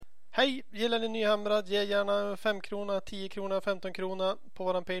Hej, gillar ni Nyhamrad? Ge gärna 5 krona, 10 krona, 15 krona på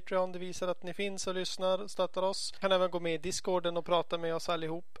våran Patreon. Det visar att ni finns och lyssnar och stöttar oss. Kan även gå med i Discorden och prata med oss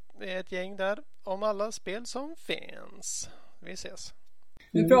allihop. Vi är ett gäng där om alla spel som finns. Vi ses.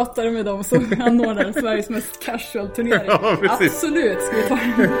 Vi pratade med dem som anordnar Sveriges mest casual turnering. Ja, absolut, ska vi ta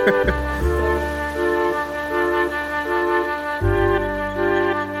den.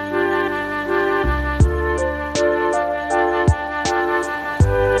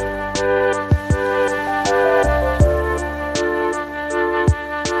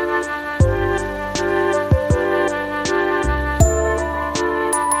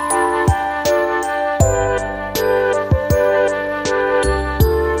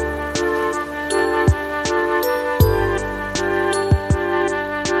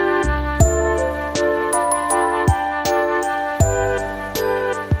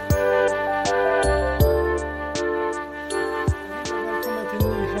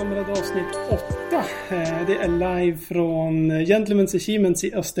 Från Gentlemen's Achievements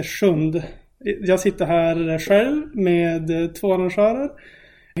i Östersund. Jag sitter här själv med 2 arrangörer.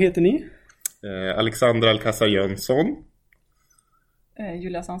 Vad heter ni? Alexandra Alcázar Jönsson.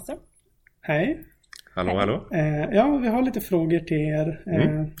 Julia Sandström. Hej. Hallå. Ja, vi har lite frågor till er.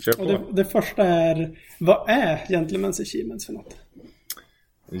 Och det första är, vad är Gentlemen's Achievements för något?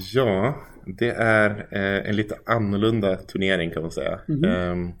 Ja, det är en lite annorlunda turnering kan man säga.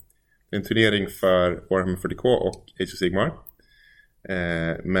 En turnering för Warhammer 40K och Age of Sigmar.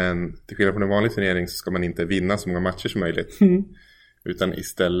 Men till skillnad från en vanlig turnering så ska man inte vinna så många matcher som möjligt. Utan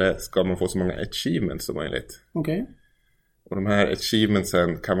istället ska man få så många achievements som möjligt. Okay. Och de här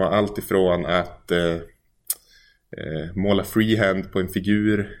achievementsen kan vara allt ifrån att måla freehand på en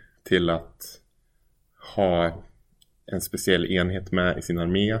figur till att ha en speciell enhet med i sin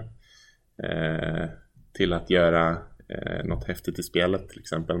armé. Till att göra något häftigt i spelet till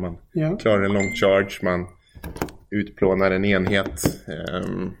exempel. Man klarar en long charge, man utplånar en enhet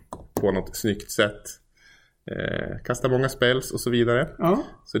på något snyggt sätt, kastar många spells och så vidare.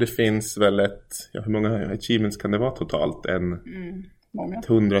 Så det finns väl hur många achievements kan det vara totalt? Ett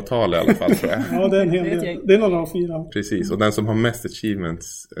 100-tal i alla fall tror jag. Ja, det är en hel del. Det är några av 4. Precis, och den som har mest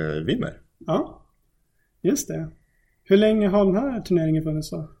achievements vinner. Ja, just det. Hur länge har den här turneringen funnits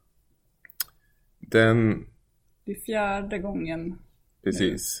då? Det är 4:e gången.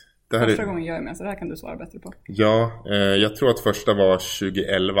 Precis. Första gången jag är med, så det här kan du svara bättre på. Ja, jag tror att första var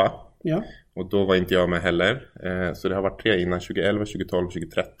 2011. Ja. Och då var inte jag med heller. Så det har varit 3 innan, 2011, 2012,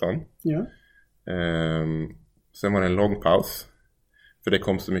 2013. Ja. Sen var det en lång paus. För det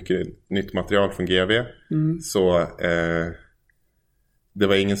kom så mycket nytt material från GV. Så det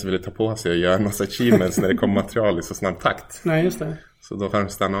var ingen som ville ta på sig och göra en massa achievements när det kom material i så snabb takt. Nej, just det. Så då har de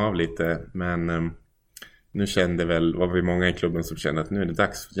stannat av lite. Men nu var vi många i klubben som kände att nu är det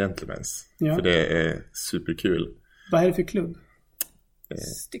dags för Gentlemen's. Ja. För det är superkul. Vad är det för klubb?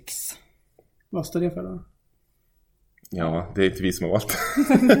 Styx. Vad står det för då? Ja, det är inte vi som har valt.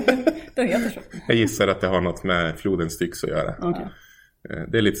 Det heter så. Jag gissar att det har något med floden Styx att göra. Okay.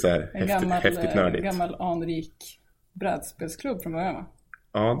 Det är lite så här häftigt nördigt. En gammal anrik brädspelsklubb från början, va?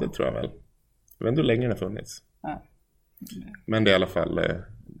 Ja, det tror jag väl. Jag vet inte hur länge det har funnits. Ja. Men det är i alla fall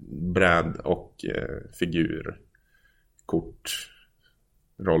bräd och figur, kort,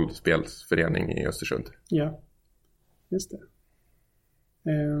 rollspelsförening i Östersund. Ja, just det.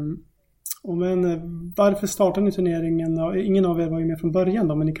 Men varför startade ni turneringen? Ingen av er var ju med från början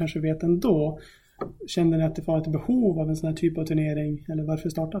då, men ni kanske vet ändå. Kände ni att det var ett behov av en sån här typ av turnering? Eller varför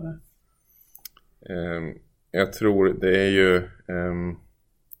startade det? Jag tror det är ju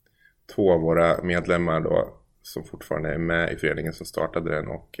 2 av våra medlemmar då som fortfarande är med i föreningen som startade den,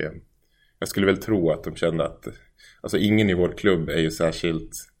 och jag skulle väl tro att de kände att alltså ingen i vår klubb är ju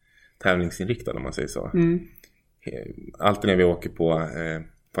särskilt tävlingsinriktad om man säger så. Alltid när vi åker på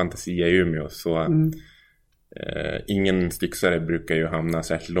Fantasia i Umeå så ingen styxare brukar ju hamna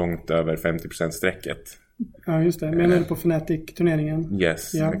särskilt långt över 50% strecket. Ja, just det. Menar du på Fnatic-turneringen?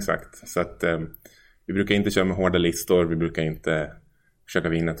 Yes, ja. Exakt. Så att vi brukar inte köra med hårda listor, vi brukar inte försöka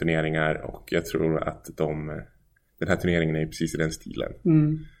vinna turneringar, och jag tror att den här turneringen är precis i den stilen.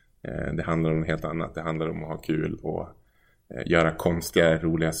 Det handlar om något helt annat. Det handlar om att ha kul och göra konstiga,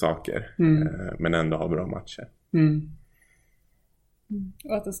 roliga saker, men ändå ha bra matcher.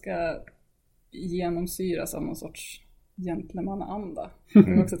 Och att det ska genomsyras av någon sorts gentlemannaanda. Det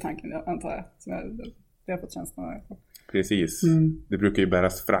är också tanken, antar jag, som jag har fått känslan av. Precis. Det brukar ju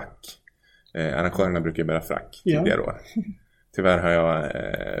bäras frack. Arrangörerna brukar ju bära frack tidigare år. Tyvärr har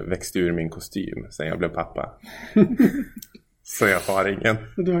jag växt ur min kostym sen jag blev pappa. Så jag har ingen.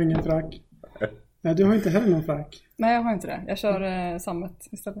 Du har ingen frack? Ja, du har inte heller någon flack. Nej, jag har inte det. Jag kör sammet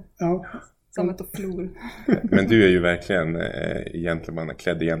istället. Ja. Sammet och flor. Men du är ju verkligen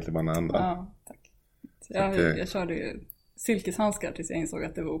klädd i gentlemannaanda. Ja, tack. Jag körde ju silkeshandskar tills jag insåg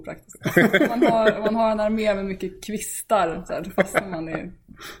att det var opraktiskt. man har en armé med mycket kvistar så här, då fastnar man i...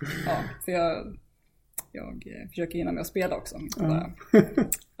 Ja, för jag försöker hinna med att spela också. Inte bara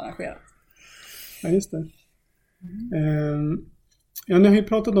arrangera. Ja, just det. Ja, ni har ju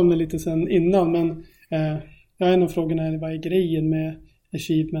pratat om det lite sen innan, men en av frågorna är vad är grejen med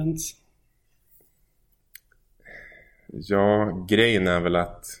achievements? Ja, grejen är väl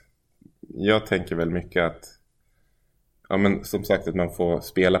att jag tänker väl mycket att men som sagt att man får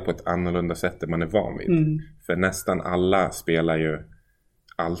spela på ett annorlunda sätt än man är van vid. För nästan alla spelar ju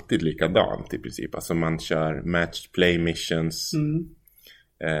alltid likadant i princip. Alltså man kör match play missions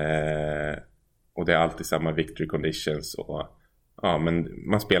och det är alltid samma victory conditions och men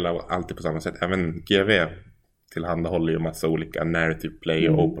man spelar alltid på samma sätt. Även GW tillhandahåller ju massa olika narrative play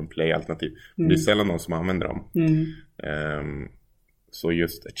och open play alternativ. Det är sällan någon som använder dem. Så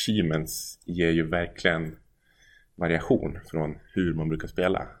just achievements ger ju verkligen variation från hur man brukar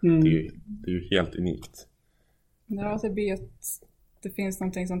spela. Det är ju helt unikt. Ja, det finns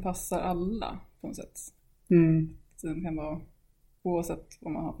någonting som passar alla på något sätt. Så det kan vara oavsett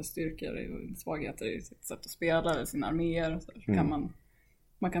vad man har för styrkor och svagheter i sitt sätt att spela eller sina arméer. Så kan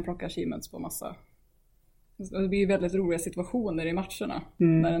man kan plocka achievements på massa. Det blir väldigt roliga situationer i matcherna.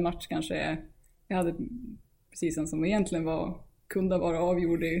 När en match kanske är... Jag hade precis en som egentligen kunde vara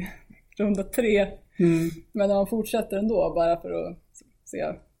avgjord i runda 3. Men när man fortsätter ändå bara för att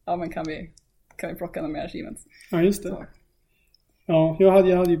se, men kan vi plocka några mer achievements. Ja, just det. Så. Ja, jag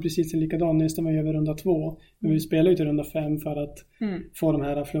hade ju precis en likadan nyss när man över runda 2. Men vi spelar ju till runda 5 för att få de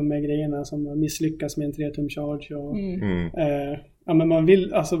här flummiga grejerna som misslyckas med en 3-tum charge. Och, men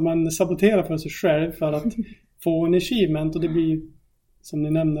man saboterar för sig själv för att få en achievement. Och det blir, som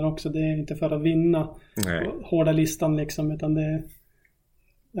ni nämner också, det är inte för att vinna hårda listan liksom, utan det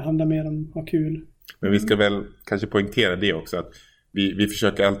handlar mer om att ha kul. Men vi ska väl kanske poängtera det också, att vi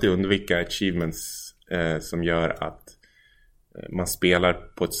försöker alltid undvika achievements som gör att man spelar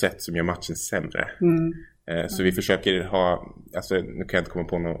på ett sätt som gör matchen sämre. Så vi försöker ha, alltså nu kan jag inte komma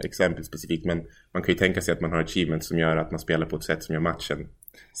på något exempel specifikt, men man kan ju tänka sig att man har achievements som gör att man spelar på ett sätt som gör matchen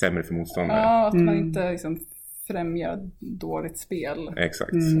sämre för motståndare. Ja, att man inte liksom främjar dåligt spel.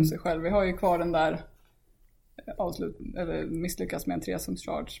 Exakt. Som sig själv. Vi har ju kvar den där eller misslyckas med en 3-tums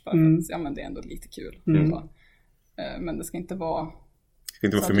charge bara för att det är ändå lite kul. Men det ska inte vara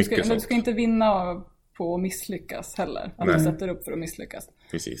för mycket. Du ska inte vinna på att misslyckas heller. Att du sätter upp för att misslyckas.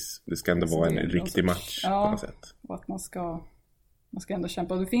 Precis. Det ska ändå vara en riktig match på något sätt. Och att man ska ändå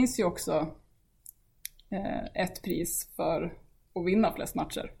kämpa. Det finns ju också ett pris för att vinna flest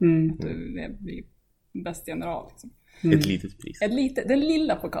matcher. Att du blir bäst general. Liksom. Ett litet pris. Den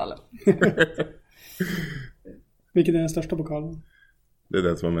lilla pokalen. Vilken är den största pokalen? Det är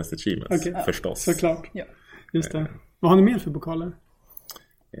den som har mest achievements, förstås. Såklart. Ja. Just det. Vad har ni mer för pokaler?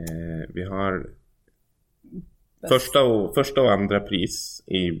 Vi har första och andra pris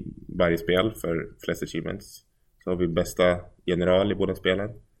i varje spel för flest achievements. Så har vi bästa general i båda spelen.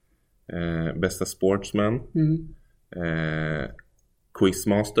 Bästa sportsman.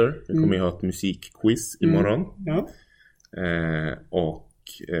 Quizmaster. Vi kommer ju ha ett musikquiz imorgon. Ja. Och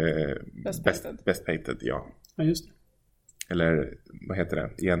Best Painted, ja, just det. Eller vad heter det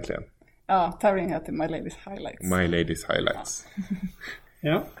egentligen? Ja, tävlingen heter My Ladies Highlights. My Ladies Highlights.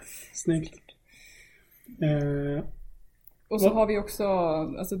 Ja, snyggt. Och så har vi också,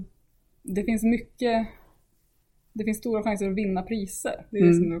 alltså, det finns stora chanser att vinna priser. Det är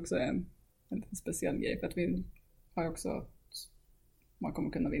det som också är en speciell grej. För att vi har också, man kommer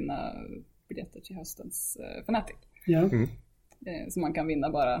kunna vinna biljetter till höstens Fnatic. Ja. Så man kan vinna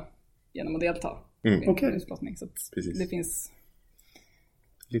bara genom att delta. Okej. Så det finns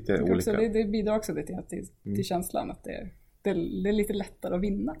lite olika. Också, det bidrar också lite till känslan att det är lite lättare att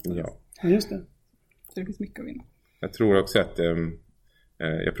vinna. Ja, just det. Så det finns mycket att vinna. Jag tror också att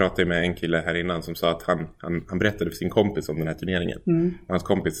jag pratade med en kille här innan som sa att han berättade för sin kompis om den här turneringen. Hans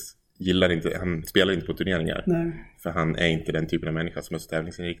kompis han spelar inte på turneringar. Nej. För han är inte den typen av människa som är så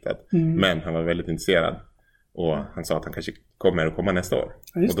tävlingsinriktad. Men han var väldigt intresserad. Och han sa att han kanske kommer att komma nästa år.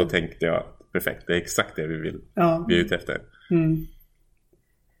 Ja, och då tänkte jag, perfekt, det är exakt det vi vill. Vi är ute efter.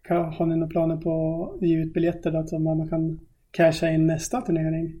 Har ni några planer på att ge ut biljetter då, som man kan casha in nästa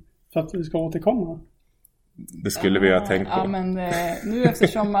turnering? För att vi ska återkomma? Det skulle vi ha tänkt på. Ja, men nu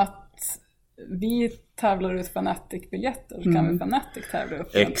eftersom att vi tävlar ut Fnatic-biljetter så kan vi Fnatic tävla upp.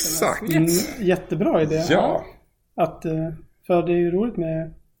 Exakt. Jättebra idé. Ja. För det är ju roligt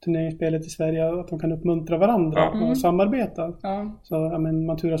med turneringsspelet i Sverige, att de kan uppmuntra varandra och samarbeta. Så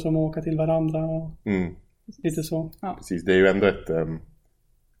man turas om att åka till varandra och lite så. Precis, det är ju ändå ett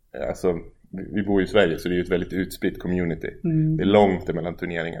alltså, vi bor i Sverige så det är ju ett väldigt utspritt community. Det är långt emellan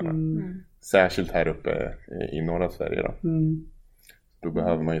turneringarna. Särskilt här uppe i norra Sverige då. Då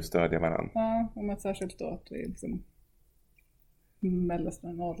behöver man ju stödja varandra. Ja, och med särskilt då att vi liksom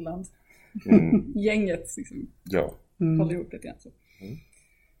mellersta Norrland. Gänget liksom. Ja. Håller ihop lite grann så.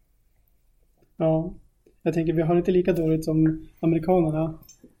 Ja, jag tänker vi har inte lika dåligt som amerikanerna.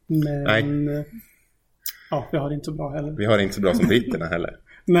 Men ja, vi har det inte så bra heller. Vi har det inte så bra som britterna heller.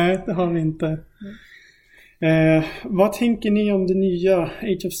 Nej, det har vi inte. Vad tänker ni om det nya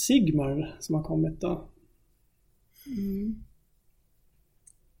Age of Sigmar som har kommit då?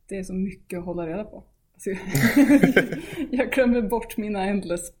 Det är så mycket att hålla reda på. Alltså, jag glömmer bort mina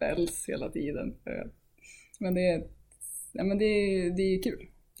endless spells hela tiden. Men det är kul.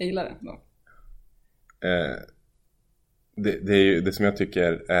 Jag gillar det då. Det är ju det som jag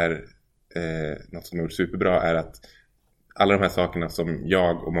tycker är något som är superbra är att alla de här sakerna som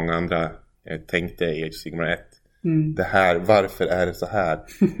jag och många andra tänkte i Age of Sigmar 1 det här, varför är det så här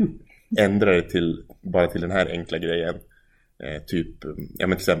ändrar det bara till den här enkla grejen typ,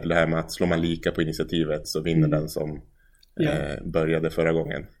 till exempel det här med att slår man lika på initiativet så vinner den som började förra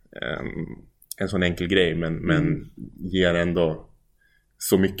gången. En sån enkel grej men ger ändå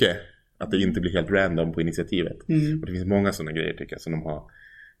så mycket att det inte blir helt random på initiativet. Och det finns många sådana grejer tycker jag som de har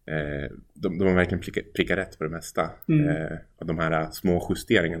de har verkligen prickat rätt på det mesta. Och de här små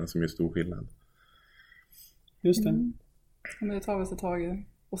justeringarna som gör stor skillnad. Just det. Men det tar väl ett tag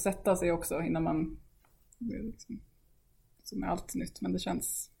att sätta sig också innan man liksom, som är allt nytt. Men det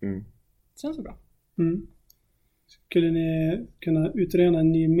känns så bra. Skulle ni kunna utröna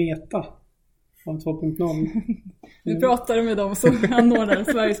en ny meta av 2.0? Vi pratade med dem som anordnar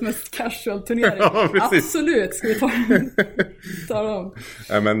Sveriges mest casual turnering. Absolut, ska vi ta dem.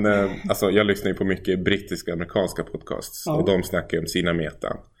 Ja, men, alltså, jag lyssnar ju på mycket brittiska och amerikanska podcasts. Och de snackar om sina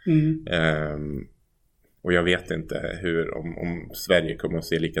meta. Och jag vet inte om Sverige kommer att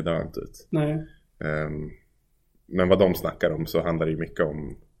se likadant ut. Nej. Men vad de snackar om så handlar det ju mycket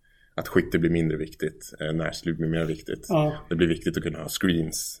om att skytte blir mindre viktigt. Närstrid blir mer viktigt. Det blir viktigt att kunna ha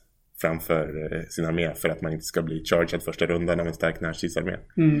screens framför sin armé för att man inte ska bli chargad första rundan av en stark närstridsarmé.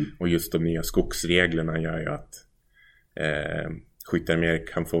 Och just de nya skogsreglerna gör ju att skyttarmé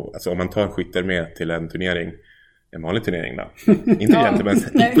kan få, alltså om man tar skyttarmé till en turnering, en vanlig turnering då, inte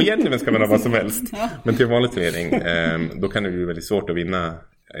egentligen ska man ha vad som helst, men till en vanlig turnering då kan det bli väldigt svårt att vinna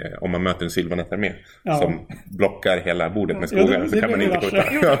om man möter en Sylvaneth-armé som blockar hela bordet med skogar, så kan man inte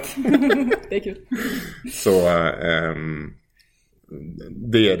skjuta. Det är kul. Så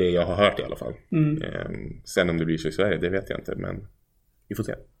det är det jag har hört i alla fall. Sen om det blir så i Sverige, det vet jag inte, men vi får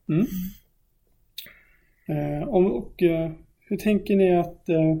se. Hur tänker ni att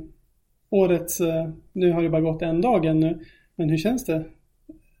årets, nu har det bara gått en dag ännu, men hur känns det?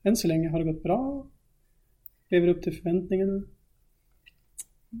 Än så länge har det gått bra? Lever upp till förväntningarna?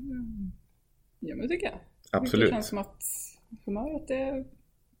 Ja, men det tycker jag. Absolut. Det känns som att humöret är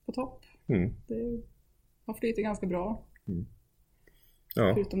på topp. Det har flyttat ganska bra.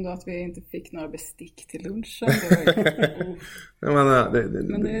 Ja. Förutom då att vi inte fick några bestick till lunchen.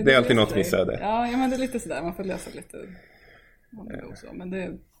 Det är alltid något missöde. Ja, men det är lite sådär. Man får lösa lite. Men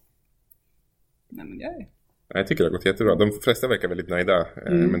det... Nej, men jag tycker det har gått jättebra. De flesta verkar väldigt nöjda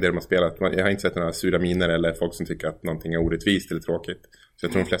med det de har spelat. Jag har inte sett några sura miner eller folk som tycker att någonting är orättvist eller tråkigt. Så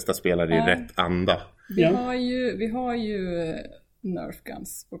jag tror de flesta spelar i rätt anda. Vi har ju Nerf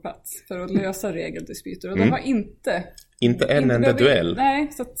Guns på plats för att lösa regeldispyter. Och de har inte en enda duell.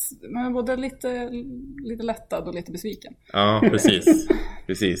 Nej, så att man är både lite lättad och lite besviken. Ja,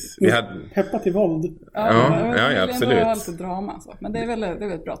 precis. Vi hade peppa till våld. Ja, absolut. Det är lite drama så. Men det är väl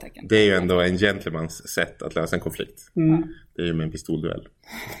ett bra tecken. Det är ju ändå en gentlemans sätt att lösa en konflikt. Det är ju med en pistolduell.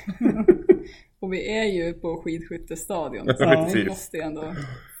 Och vi är ju på skidskyttestadion, så vi måste ju ändå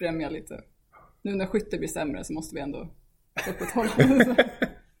främja lite. Nu när skytte blir sämre så måste vi ändå upprätthålla.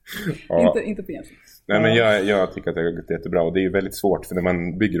 Inte på egentligen. Nej, men jag tycker att det har gått jättebra. Och det är ju väldigt svårt, för när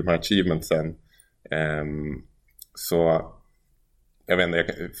man bygger de här achievementsen så jag vet inte,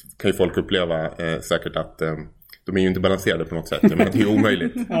 kan ju folk uppleva säkert att de är ju inte balanserade på något sätt. Men det är ju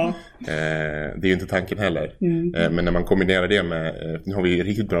omöjligt. Det är ju inte tanken heller. Men när man kombinerar det med, nu har vi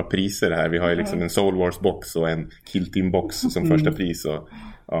riktigt bra priser här. Vi har ju liksom en Soul Wars box och en Kill Team box som första pris. Och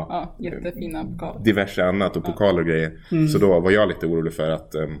jättefina pokaler. Diverse annat och pokaler och grejer. Så då var jag lite orolig för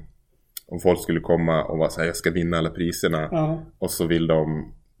att om folk skulle komma och vara så här, jag ska vinna alla priserna. Och så vill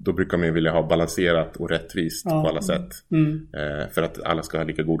de då brukar man ju vilja ha balanserat och rättvist på alla sätt. För att alla ska ha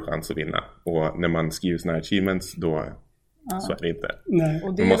lika god chans att vinna. Och när man skriver såna här achievements, då så är det inte. Nej.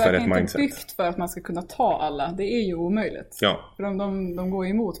 Och det är verkligen inte byggt för att man ska kunna ta alla. Det är ju omöjligt. Ja. För de går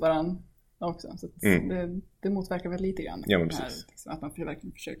ju emot varandra också. Så det motverkar väl lite grann. Ja, men precis. Att man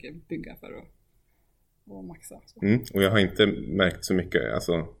verkligen försöker bygga för att maxa. Och jag har inte märkt så mycket,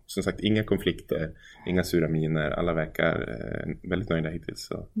 alltså som sagt inga konflikter, inga sura miner, alla verkar väldigt nöjda hittills.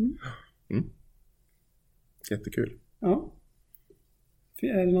 Så. Jättekul. Ja.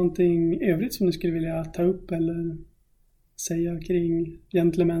 Är det någonting övrigt som du skulle vilja ta upp eller säga kring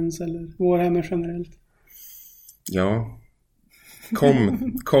Gentlemans eller Warhammer generellt? Ja.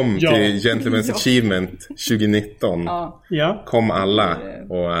 Kom till Gentleman's Achievement 2019. Ja. Kom alla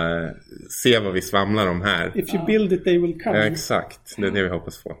och se vad vi svamlar om här. If you build it, they will come. Ja, exakt, det är det vi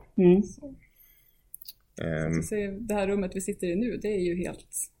hoppas på. Det här rummet vi sitter i nu, det är ju helt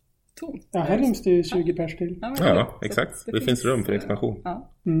tomt. Ja, här ryms det ju 20 pers till. Ja, exakt. Det finns rum för expansion.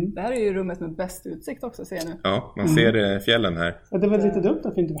 Ja. Det här är ju rummet med bäst utsikt också, ser jag nu. Ja, man ser fjällen här. Ja, det var lite dumt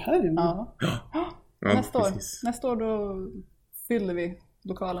att vi inte var här inne. Nästa år då fyller vi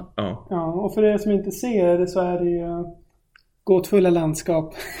lokalen. Ja, och för er som inte ser så är det ju gåtfulla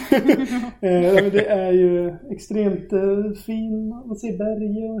landskap. Det är ju extremt fin. Man ser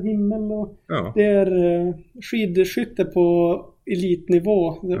berg och himmel. Och det är skidskytte på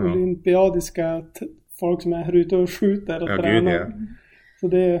elitnivå. Det olympiadiska folk som är här ute och skjuter och tränar. Så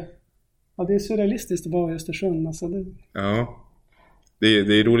det är surrealistiskt att vara i Östersund. Alltså det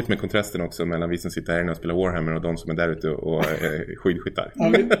är roligt med kontrasten också mellan vi som sitter här inne och spelar Warhammer och de som är där ute och skidskyttar.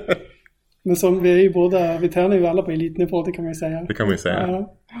 Men som vi är ju båda, vi tränar ju alla på elitnivå, det kan man ju säga. Det kan man ju säga.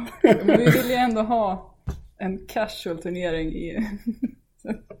 Men vi vill ju ändå ha en casual turnering i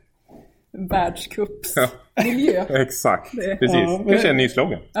världscupsmiljö. Exakt, precis. Kanske en ny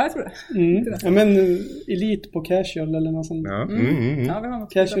slogan. Ja, jag tror det. Ja, men elit på casual eller något sånt. Ja, vi har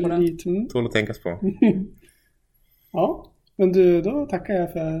något casual elit. Tål att tänkas på. Ja, men då tackar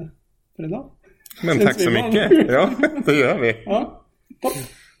jag för idag. Men tack så mycket. Ja, det gör vi. Ja, topp.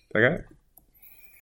 Tackar.